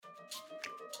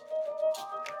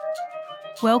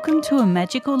Welcome to A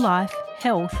Magical Life,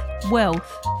 Health,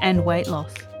 Wealth and Weight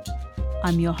Loss.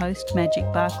 I'm your host, Magic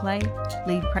Barclay,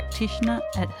 lead practitioner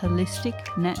at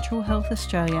Holistic Natural Health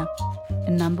Australia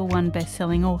and #1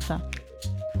 best-selling author.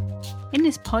 In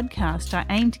this podcast, I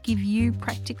aim to give you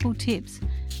practical tips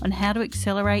on how to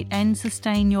accelerate and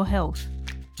sustain your health,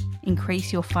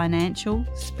 increase your financial,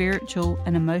 spiritual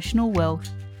and emotional wealth,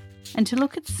 and to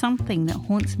look at something that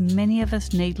haunts many of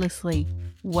us needlessly,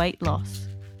 weight loss.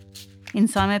 In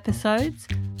some episodes,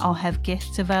 I'll have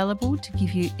guests available to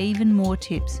give you even more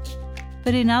tips,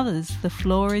 but in others, the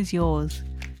floor is yours.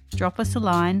 Drop us a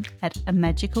line at A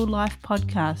Magical Life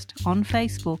Podcast on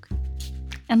Facebook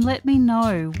and let me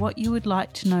know what you would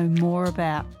like to know more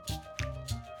about.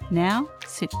 Now,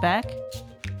 sit back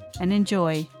and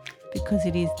enjoy, because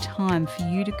it is time for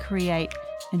you to create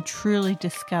and truly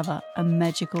discover a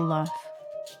magical life.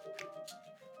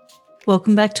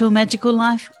 Welcome back to A Magical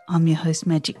Life. I'm your host,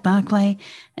 Magic Barclay,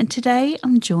 and today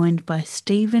I'm joined by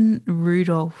Stephen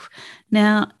Rudolph.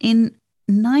 Now, in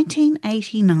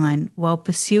 1989, while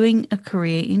pursuing a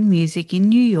career in music in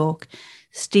New York,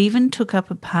 Stephen took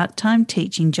up a part-time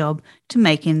teaching job to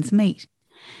make ends meet.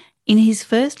 In his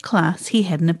first class, he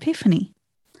had an epiphany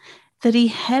that he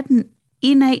had an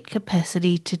innate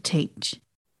capacity to teach.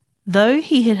 Though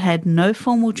he had had no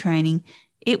formal training,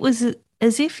 it was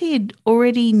as if he had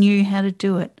already knew how to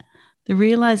do it. The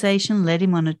realization led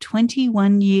him on a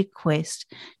 21-year quest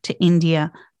to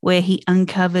India, where he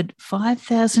uncovered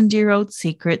 5,000-year-old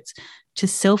secrets to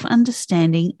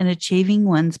self-understanding and achieving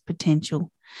one's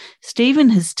potential. Stephen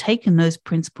has taken those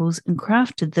principles and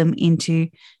crafted them into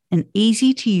an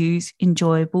easy-to-use,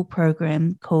 enjoyable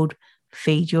program called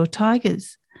Feed Your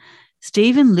Tigers.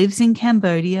 Stephen lives in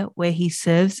Cambodia, where he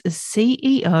serves as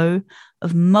CEO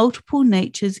of Multiple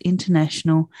Natures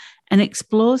International and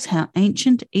explores how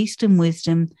ancient Eastern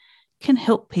wisdom can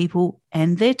help people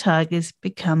and their tigers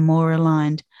become more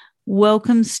aligned.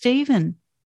 Welcome, Stephen.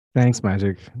 Thanks,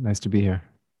 Magic. Nice to be here.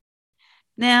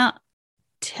 Now,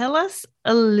 tell us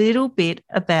a little bit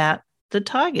about the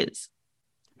tigers.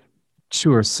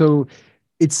 Sure. So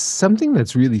it's something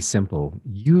that's really simple.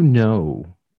 You know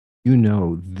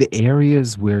the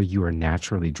areas where you are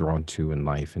naturally drawn to in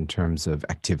life in terms of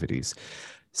activities.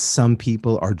 Some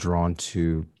people are drawn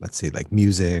to, let's say, like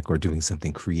music or doing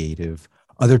something creative.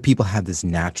 Other people have this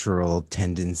natural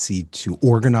tendency to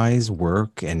organize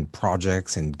work and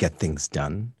projects and get things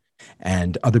done.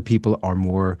 And other people are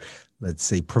more, let's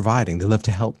say, providing. They love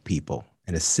to help people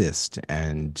and assist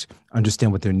and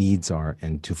understand what their needs are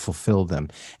and to fulfill them.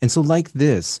 And so like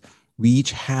this, we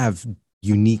each have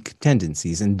unique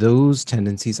tendencies, and those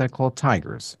tendencies I call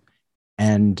tigers.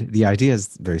 And the idea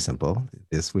is very simple,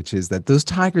 which is that those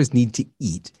tigers need to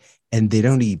eat, and they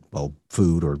don't eat,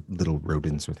 food or little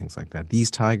rodents or things like that. These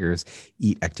tigers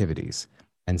eat activities.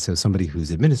 And so somebody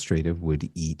who's administrative would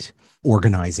eat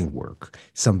organizing work.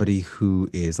 Somebody who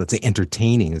is, let's say,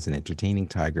 entertaining is an entertaining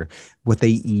tiger. What they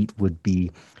eat would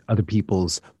be other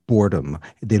people's boredom.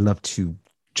 They love to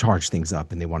charge things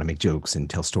up and they want to make jokes and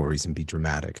tell stories and be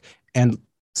dramatic. And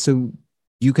so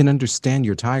you can understand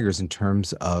your tigers in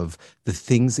terms of the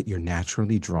things that you're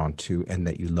naturally drawn to and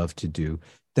that you love to do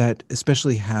that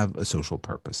especially have a social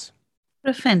purpose.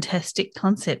 What a fantastic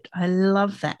concept. I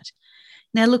love that.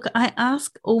 Now, look, I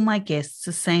ask all my guests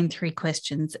the same 3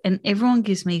 questions, and everyone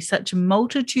gives me such a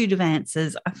multitude of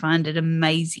answers. I find it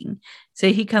amazing.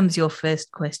 So here comes your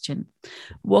first question.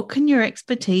 What can your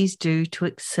expertise do to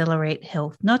accelerate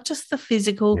health, not just the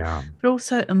physical, but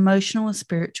also emotional and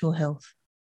spiritual health?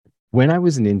 When I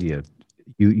was in India,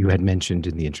 you had mentioned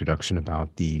in the introduction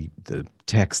about the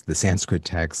text, the Sanskrit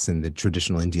texts and the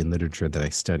traditional Indian literature that I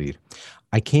studied.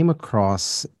 I came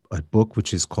across a book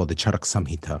which is called the Charak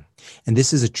Samhita. And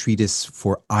this is a treatise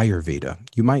for Ayurveda.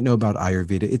 You might know about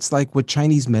Ayurveda. It's like what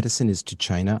Chinese medicine is to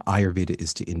China, Ayurveda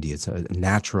is to India. It's a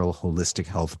natural, holistic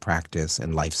health practice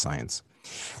and life science.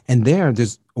 And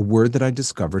there's a word that I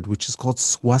discovered, which is called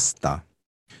swastha.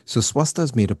 So swastha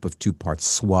is made up of 2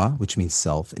 parts, swa, which means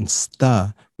self, and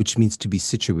stha, which means to be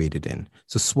situated in.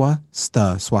 So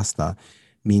swastha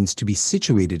means to be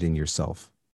situated in yourself.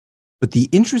 But the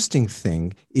interesting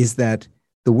thing is that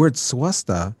the word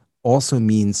swastha also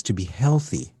means to be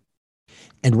healthy.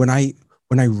 And when I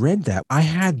read that, I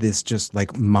had this just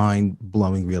like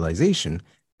mind-blowing realization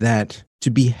that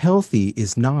to be healthy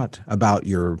is not about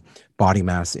your body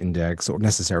mass index or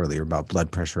necessarily about blood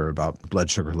pressure, or about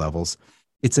blood sugar levels.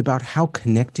 It's about how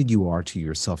connected you are to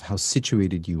yourself, how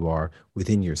situated you are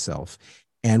within yourself.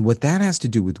 And what that has to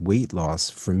do with weight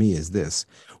loss for me is this.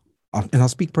 and I'll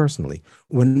speak personally.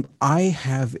 When I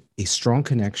have a strong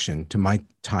connection to my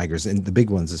tigers, and the big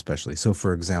ones especially. So,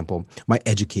 for example, my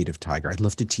educative tiger, I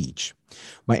love to teach.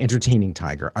 My entertaining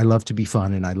tiger, I love to be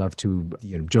fun and I love to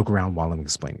joke around while I'm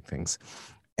explaining things.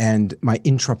 And my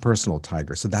intrapersonal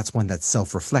tiger, so that's one that's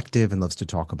self-reflective and loves to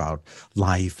talk about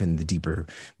life and the deeper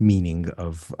meaning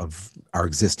of our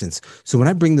existence. So when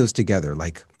I bring those together,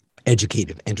 like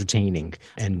educative, entertaining,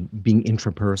 and being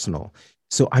intrapersonal,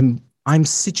 so I'm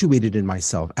situated in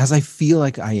myself as I feel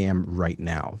like I am right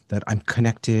now, that I'm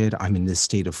connected, I'm in this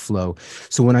state of flow.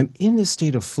 So when I'm in this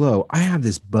state of flow, I have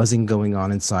this buzzing going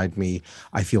on inside me.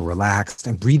 I feel relaxed.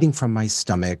 I'm breathing from my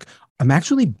stomach. I'm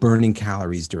actually burning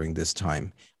calories during this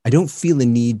time. I don't feel a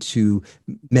need to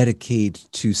medicate,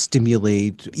 to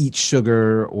stimulate, eat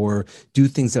sugar, or do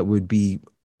things that would be,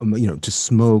 to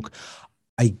smoke.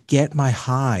 I get my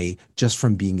high just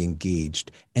from being engaged.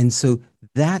 And so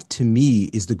that to me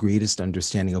is the greatest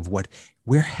understanding of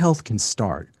where health can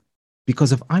start.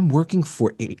 Because if I'm working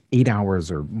for 8 hours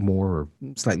or more, or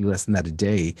slightly less than that a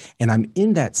day, and I'm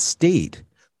in that state,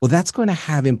 well, that's going to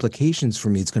have implications for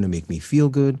me. It's going to make me feel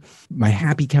good. My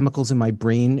happy chemicals in my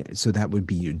brain, so that would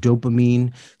be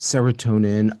dopamine,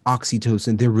 serotonin,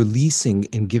 oxytocin, they're releasing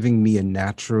and giving me a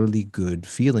naturally good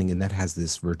feeling. And that has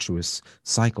this virtuous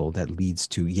cycle that leads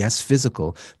to, yes,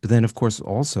 physical, but then, of course,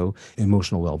 also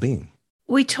emotional well being.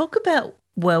 We talk about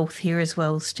wealth here as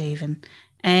well, Stephen,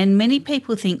 and many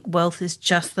people think wealth is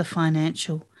just the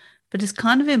financial, but it's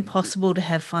kind of impossible to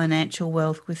have financial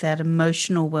wealth without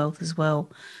emotional wealth as well.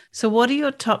 So, what are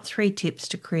your top three tips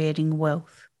to creating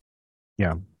wealth?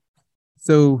 Yeah.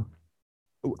 So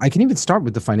I can even start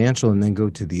with the financial and then go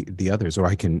to the others, or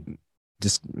I can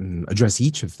just address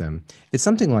each of them. It's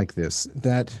something like this,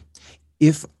 that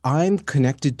if I'm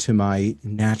connected to my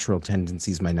natural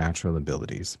tendencies, my natural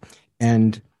abilities,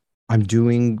 and I'm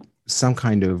doing some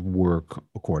kind of work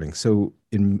according. So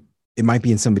it might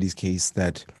be in somebody's case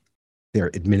that their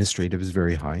administrative is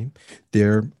very high,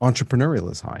 their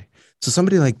entrepreneurial is high. So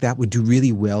somebody like that would do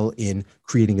really well in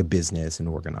creating a business and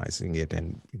organizing it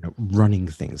and running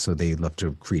things. So they love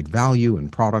to create value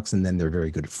and products, and then they're very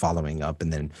good at following up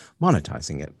and then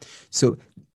monetizing it. So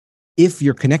if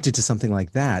you're connected to something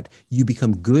like that, you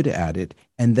become good at it,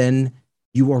 and then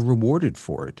you are rewarded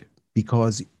for it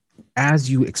because as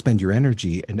you expend your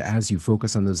energy and as you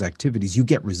focus on those activities, you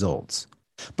get results.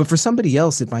 But for somebody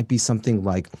else, it might be something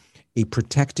like a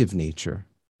protective nature,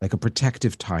 like a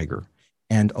protective tiger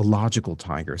and a logical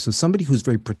tiger. So somebody who's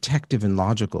very protective and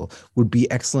logical would be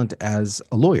excellent as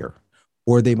a lawyer,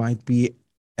 or they might be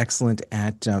excellent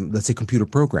at, let's say, computer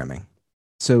programming.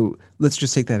 So let's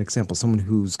just take that example. Someone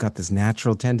who's got this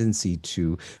natural tendency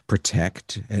to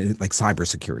protect, like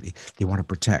cybersecurity. They want to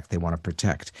protect, they want to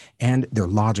protect. And they're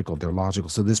logical, they're logical.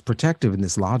 So this protective and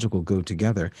this logical go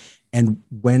together. And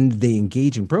when they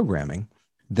engage in programming,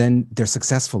 then they're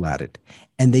successful at it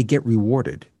and they get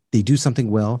rewarded. They do something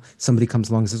well. Somebody comes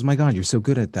along and says, "My God, you're so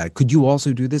good at that. Could you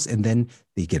also do this?" And then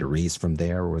they get a raise from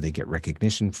there or they get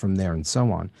recognition from there and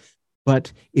so on.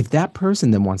 But if that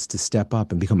person then wants to step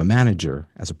up and become a manager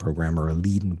as a programmer, a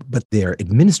lead, but their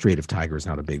administrative tiger is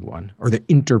not a big one, or their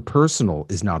interpersonal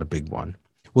is not a big one,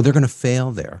 well, they're going to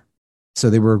fail there. So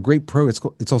they were a great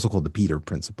it's also called the Peter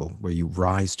principle, where you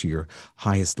rise to your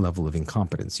highest level of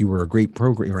incompetence. You were a great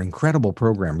program, you're an incredible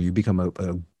programmer. You become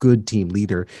a good team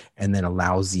leader and then a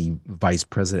lousy vice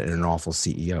president and an awful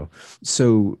CEO.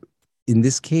 So in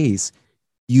this case,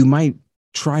 you might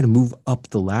try to move up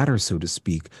the ladder, so to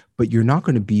speak, but you're not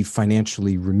going to be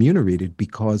financially remunerated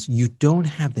because you don't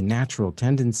have the natural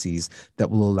tendencies that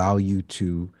will allow you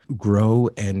to grow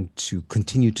and to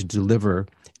continue to deliver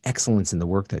excellence in the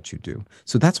work that you do.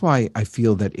 So that's why I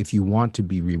feel that if you want to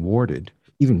be rewarded,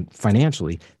 even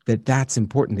financially, that that's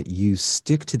important that you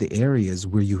stick to the areas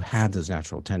where you have those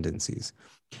natural tendencies.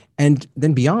 And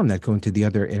then beyond that, going to the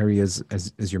other areas,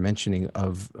 as you're mentioning,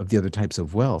 of the other types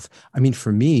of wealth. I mean,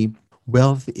 for me,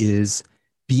 wealth is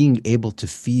being able to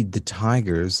feed the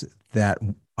tigers that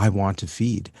I want to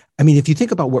feed. I mean, if you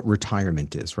think about what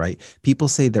retirement is, right? People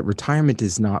say that retirement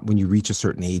is not when you reach a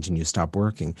certain age and you stop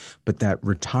working, but that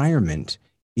retirement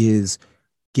is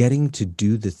getting to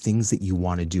do the things that you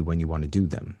want to do when you want to do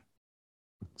them.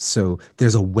 So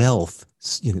there's a wealth,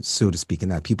 so to speak, in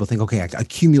that people think, okay, I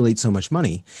accumulate so much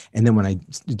money, and then when I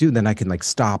do, then I can like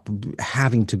stop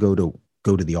having to go to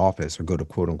the office or go to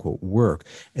quote unquote work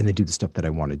and then do the stuff that I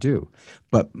want to do.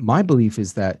 But my belief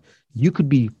is that you could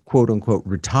be quote unquote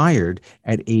retired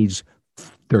at age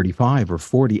 35 or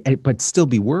 40, but still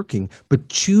be working, but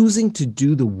choosing to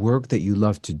do the work that you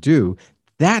love to do.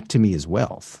 That to me is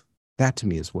wealth. That to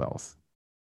me is wealth.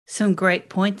 Some great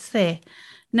points there.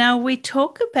 Now, we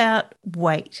talk about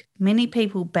weight. Many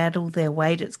people battle their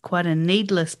weight. It's quite a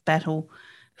needless battle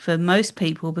for most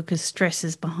people because stress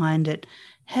is behind it.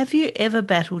 Have you ever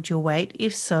battled your weight?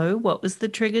 If so, what was the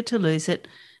trigger to lose it?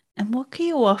 And what can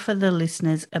you offer the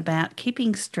listeners about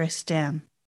keeping stress down?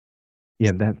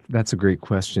 Yeah, that's a great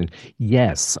question.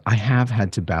 Yes, I have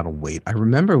had to battle weight. I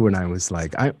remember when I was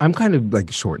like, I'm kind of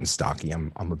like short and stocky.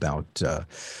 I'm about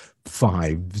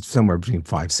five, somewhere between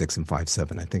 5'6" and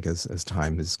 5'7". I think as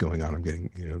time is going on, I'm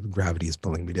getting, gravity is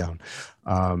pulling me down.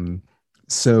 Um,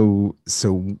 so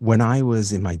when I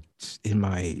was in my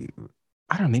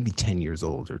I don't know, maybe 10 years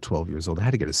old or 12 years old. I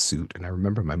had to get a suit. And I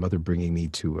remember my mother bringing me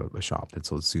to a shop that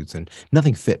sold suits and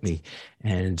nothing fit me.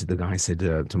 And the guy said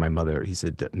to my mother, he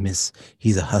said, Miss,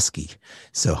 he's a husky.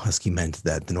 So husky meant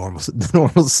that the normal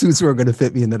suits weren't going to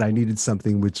fit me and that I needed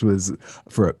something which was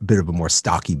for a bit of a more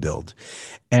stocky build.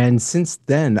 And since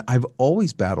then, I've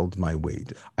always battled my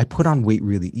weight. I put on weight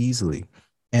really easily.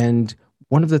 And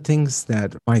one of the things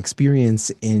that my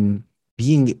experience in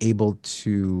being able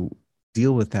to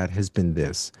deal with that has been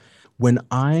this. When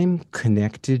I'm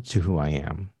connected to who I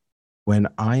am, when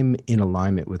I'm in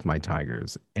alignment with my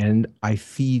tigers and I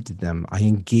feed them, I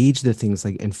engage the things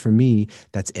like, and for me,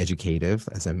 that's educative,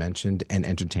 as I mentioned, and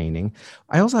entertaining.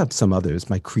 I also have some others.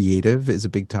 My creative is a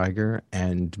big tiger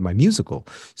and my musical.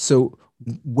 So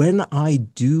when I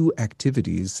do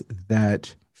activities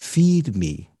that feed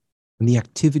me, when the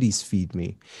activities feed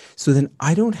me, so then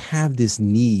I don't have this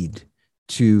need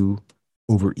to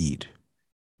overeat,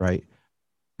 right?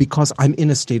 Because I'm in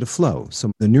a state of flow.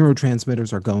 So the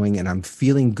neurotransmitters are going and I'm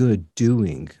feeling good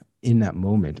doing in that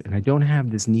moment. And I don't have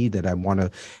this need that I want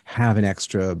to have an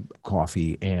extra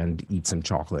coffee and eat some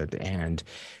chocolate and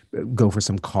go for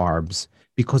some carbs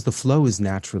because the flow is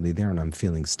naturally there and I'm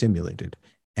feeling stimulated.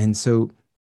 And so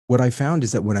what I found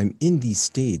is that when I'm in these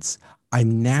states,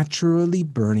 I'm naturally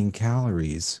burning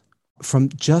calories from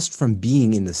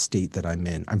being in the state that I'm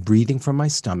in. I'm breathing from my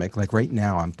stomach. Like right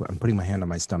now, I'm putting my hand on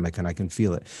my stomach and I can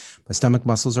feel it. My stomach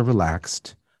muscles are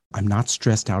relaxed. I'm not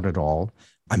stressed out at all.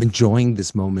 I'm enjoying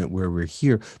this moment where we're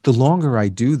here. The longer I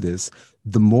do this,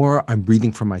 the more I'm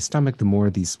breathing from my stomach, the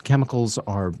more these chemicals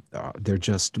are, they're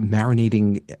just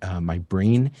marinating my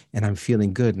brain and I'm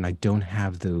feeling good. And I don't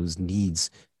have those needs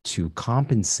to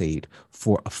compensate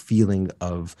for a feeling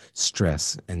of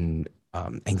stress and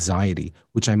anxiety,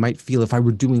 which I might feel if I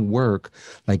were doing work.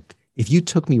 Like if you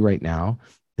took me right now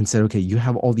and said, okay, you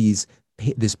have all this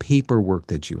paperwork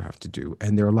that you have to do,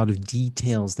 and there are a lot of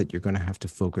details that you're going to have to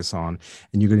focus on,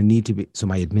 and you're going to need to be. So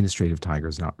my administrative tiger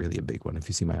is not really a big one. If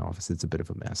you see my office, it's a bit of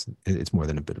a mess. It's more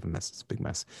than a bit of a mess. It's a big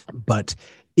mess. But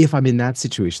if I'm in that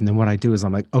situation, then what I do is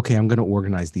I'm like, okay, I'm going to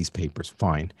organize these papers.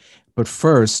 Fine. But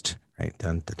first, right,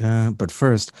 dun, dun, dun, but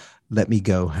first, let me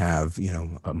go have,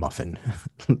 a muffin.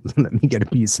 Let me get a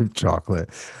piece of chocolate.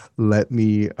 Let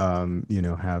me,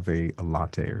 have a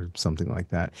latte or something like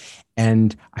that.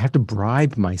 And I have to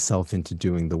bribe myself into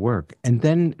doing the work. And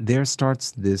then there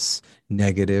starts this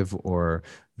negative or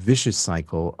vicious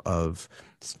cycle of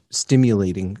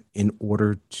stimulating in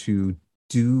order to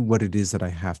do what it is that I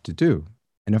have to do.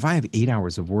 And if I have 8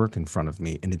 hours of work in front of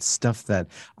me and it's stuff that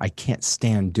I can't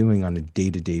stand doing on a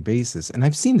day-to-day basis, and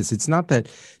I've seen this, it's not that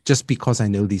just because I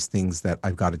know these things that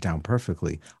I've got it down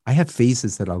perfectly. I have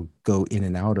phases that I'll go in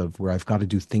and out of where I've got to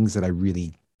do things that I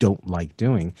really don't like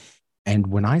doing. And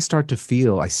when I start to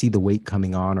feel, I see the weight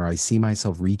coming on, or I see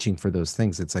myself reaching for those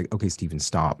things, it's like, okay, Stephen,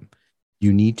 stop.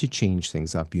 You need to change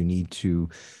things up. You need to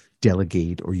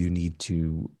delegate, or you need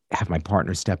to have my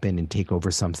partner step in and take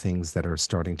over some things that are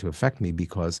starting to affect me,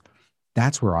 because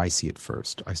that's where I see it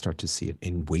first. I start to see it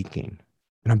in weight gain.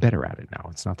 And I'm better at it now.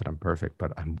 It's not that I'm perfect,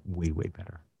 but I'm way, way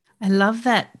better. I love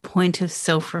that point of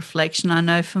self reflection. I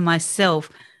know for myself,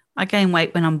 I gain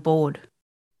weight when I'm bored.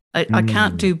 I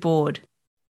can't Mm, do bored.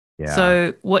 yeah.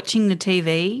 So watching the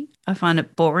TV, I find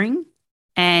it boring.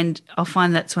 And I'll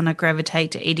find that's when I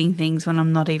gravitate to eating things when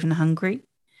I'm not even hungry.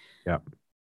 Yeah.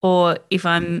 Or if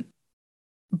I'm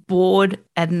bored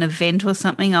at an event or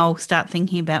something, I'll start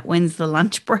thinking about when's the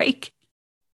lunch break.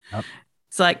 Yep.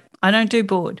 It's like, I don't do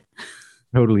bored.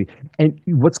 Totally. And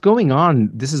what's going on,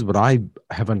 this is what I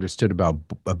have understood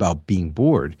about being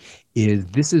bored, is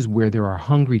this is where there are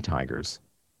hungry tigers.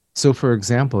 So for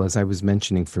example, as I was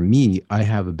mentioning, for me, I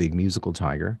have a big musical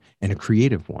tiger and a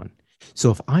creative one. So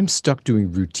if I'm stuck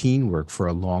doing routine work for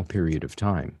a long period of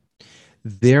time,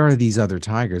 there are these other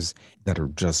tigers that are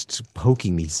just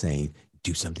poking me saying,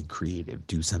 do something creative,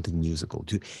 do something musical.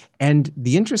 And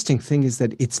the interesting thing is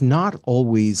that it's not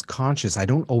always conscious. I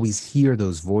don't always hear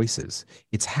those voices.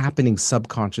 It's happening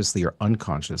subconsciously or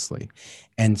unconsciously.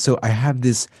 And so I have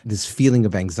this feeling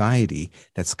of anxiety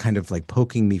that's kind of like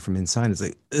poking me from inside. It's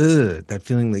like, ugh, that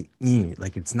feeling like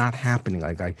it's not happening.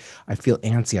 Like I feel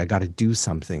antsy. I got to do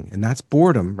something. And that's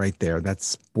boredom right there.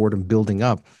 That's boredom building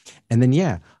up. And then,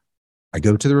 yeah, I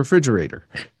go to the refrigerator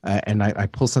and I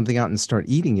pull something out and start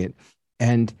eating it.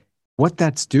 And what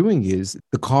that's doing is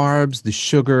the carbs, the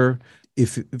sugar,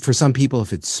 if for some people,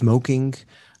 if it's smoking,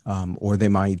 or they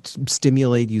might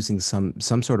stimulate using some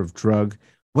sort of drug,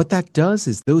 what that does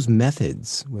is those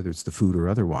methods, whether it's the food or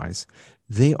otherwise,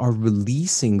 they are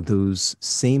releasing those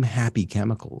same happy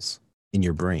chemicals in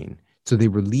your brain. So they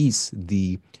release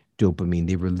the dopamine,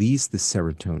 they release the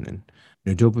serotonin.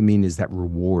 Dopamine is that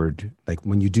reward. Like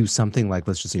when you do something, like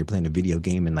let's just say you're playing a video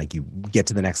game and like you get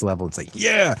to the next level, it's like,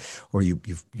 yeah, or you're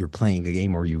playing a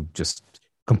game or you just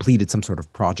completed some sort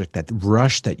of project, that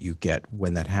rush that you get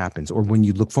when that happens, or when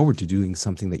you look forward to doing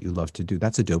something that you love to do,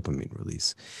 that's a dopamine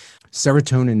release.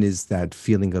 Serotonin is that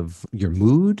feeling of your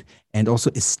mood and also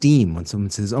esteem when someone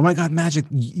says, "Oh my God, Magic,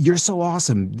 you're so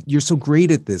awesome. You're so great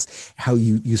at this." How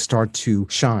you start to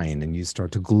shine and you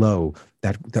start to glow,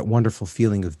 that wonderful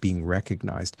feeling of being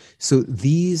recognized. So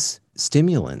these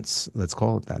stimulants, let's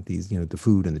call it that, these, the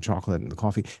food and the chocolate and the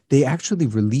coffee, they actually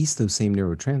release those same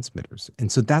neurotransmitters. And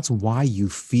so that's why you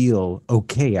feel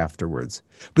okay afterwards.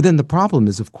 But then the problem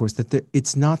is, of course, that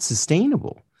it's not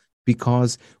sustainable.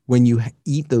 Because when you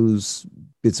eat those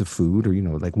bits of food or,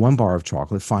 like one bar of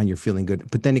chocolate, fine, you're feeling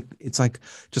good. But then it's like,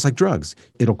 just like drugs,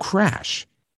 it'll crash.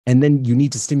 And then you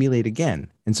need to stimulate again.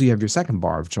 And so you have your second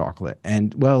bar of chocolate.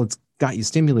 And well, it's got you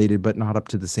stimulated, but not up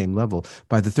to the same level.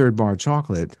 By the third bar of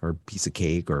chocolate or piece of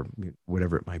cake or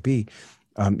whatever it might be,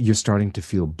 you're starting to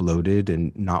feel bloated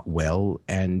and not well.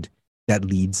 And that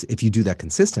leads, if you do that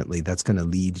consistently, that's going to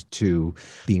lead to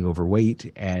being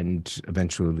overweight and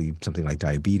eventually something like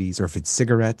diabetes. Or if it's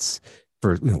cigarettes,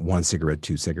 for one cigarette,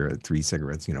 two cigarettes, three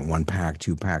cigarettes, one pack,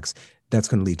 two packs, that's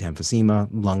going to lead to emphysema,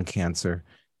 lung cancer,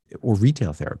 or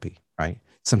retail therapy, right?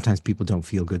 Sometimes people don't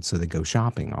feel good, so they go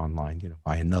shopping online,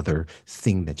 buy another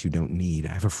thing that you don't need.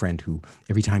 I have a friend who,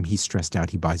 every time he's stressed out,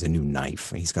 he buys a new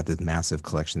knife. He's got this massive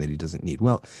collection that he doesn't need.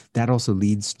 Well, that also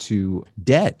leads to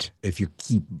debt if you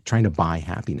keep trying to buy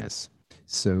happiness.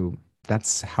 So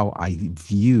that's how I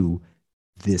view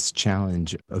this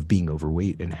challenge of being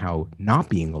overweight and how not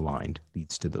being aligned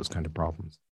leads to those kind of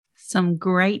problems. Some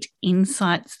great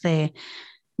insights there.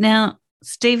 Now,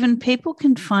 Stephen, people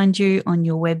can find you on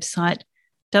your website,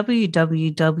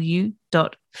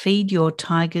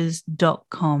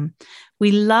 www.feedyourtigers.com.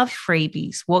 We love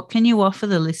freebies. What can you offer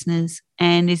the listeners?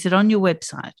 And is it on your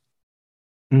website?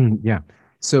 Yeah.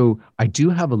 So I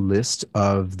do have a list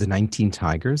of the 19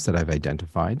 tigers that I've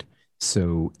identified.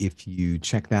 So if you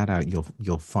check that out,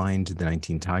 you'll find the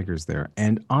 19 tigers there.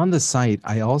 And on the site,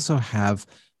 I also have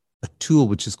a tool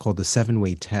which is called the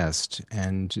 7-way test.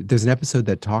 And there's an episode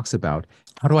that talks about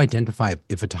how to identify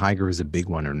if a tiger is a big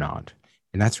one or not.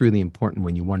 And that's really important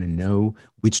when you want to know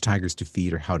which tigers to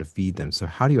feed or how to feed them. So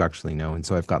how do you actually know? And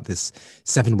so I've got this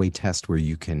 7-way test where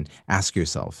you can ask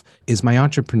yourself, is my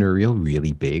entrepreneurial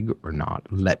really big or not?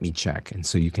 Let me check. And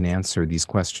so you can answer these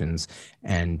questions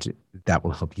and that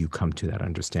will help you come to that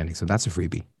understanding. So that's a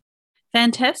freebie.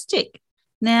 Fantastic.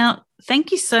 Now,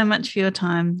 thank you so much for your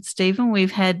time, Stephen.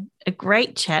 We've had a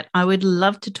great chat. I would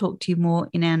love to talk to you more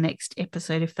in our next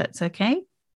episode, if that's okay.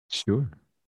 Sure.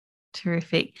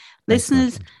 Terrific. Thanks,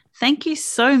 Listeners, Martin. thank you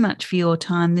so much for your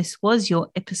time. This was your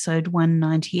episode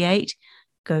 198.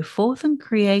 Go forth and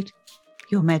create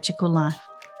your magical life.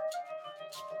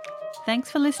 Thanks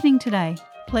for listening today.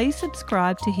 Please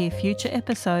subscribe to hear future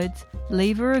episodes,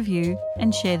 leave a review,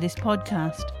 and share this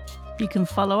podcast. You can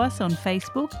follow us on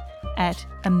Facebook at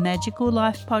A Magical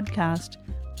Life Podcast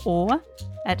or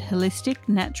at Holistic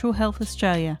Natural Health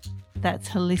Australia. That's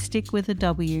holistic with a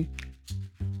W.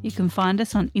 You can find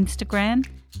us on Instagram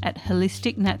at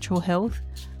Holistic Natural Health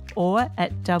or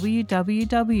at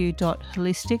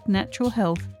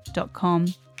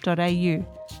www.holisticnaturalhealth.com.au.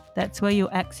 That's where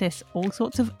you'll access all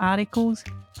sorts of articles,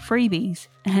 freebies,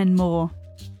 and more.